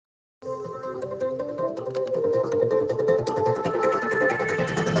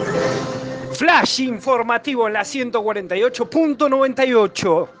Flash informativo en la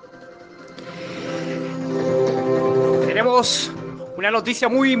 148.98. Tenemos una noticia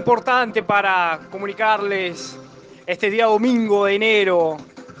muy importante para comunicarles este día domingo de enero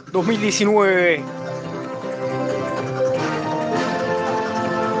 2019.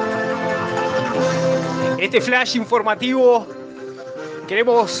 Este flash informativo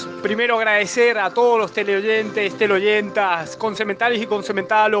queremos primero agradecer a todos los teleoyentes, teleoyentas, consementales y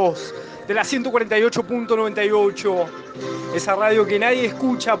consementalos de la 148.98, esa radio que nadie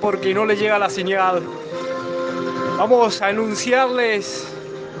escucha porque no le llega la señal. Vamos a anunciarles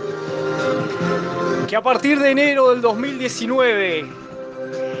que a partir de enero del 2019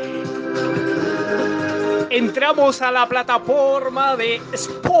 entramos a la plataforma de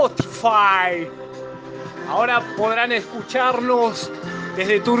Spotify. Ahora podrán escucharnos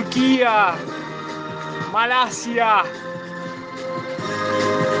desde Turquía, Malasia,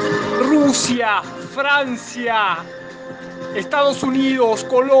 Rusia, Francia, Estados Unidos,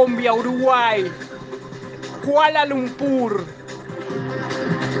 Colombia, Uruguay, Kuala Lumpur,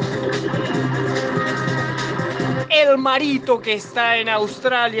 El Marito, que está en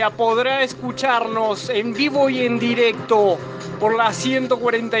Australia, podrá escucharnos en vivo y en directo por la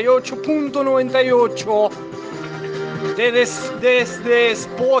 148.98 desde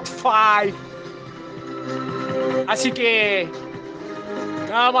Spotify. Así que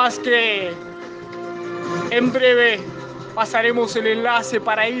nada más que en breve pasaremos el enlace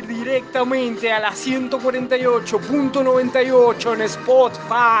para ir directamente a la 148.98 en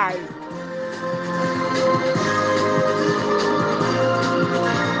Spotify.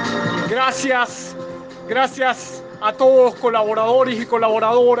 Gracias a todos colaboradores y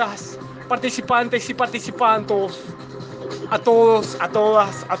colaboradoras, participantes y participantes, a todos, a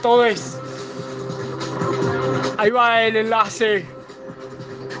todas, a todos. Ahí va el enlace.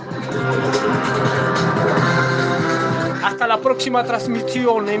 Hasta la próxima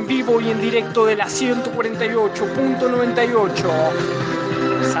transmisión en vivo y en directo de la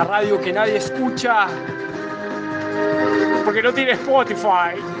 148.98. Esa radio que nadie escucha porque no tiene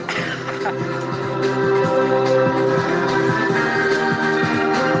Spotify.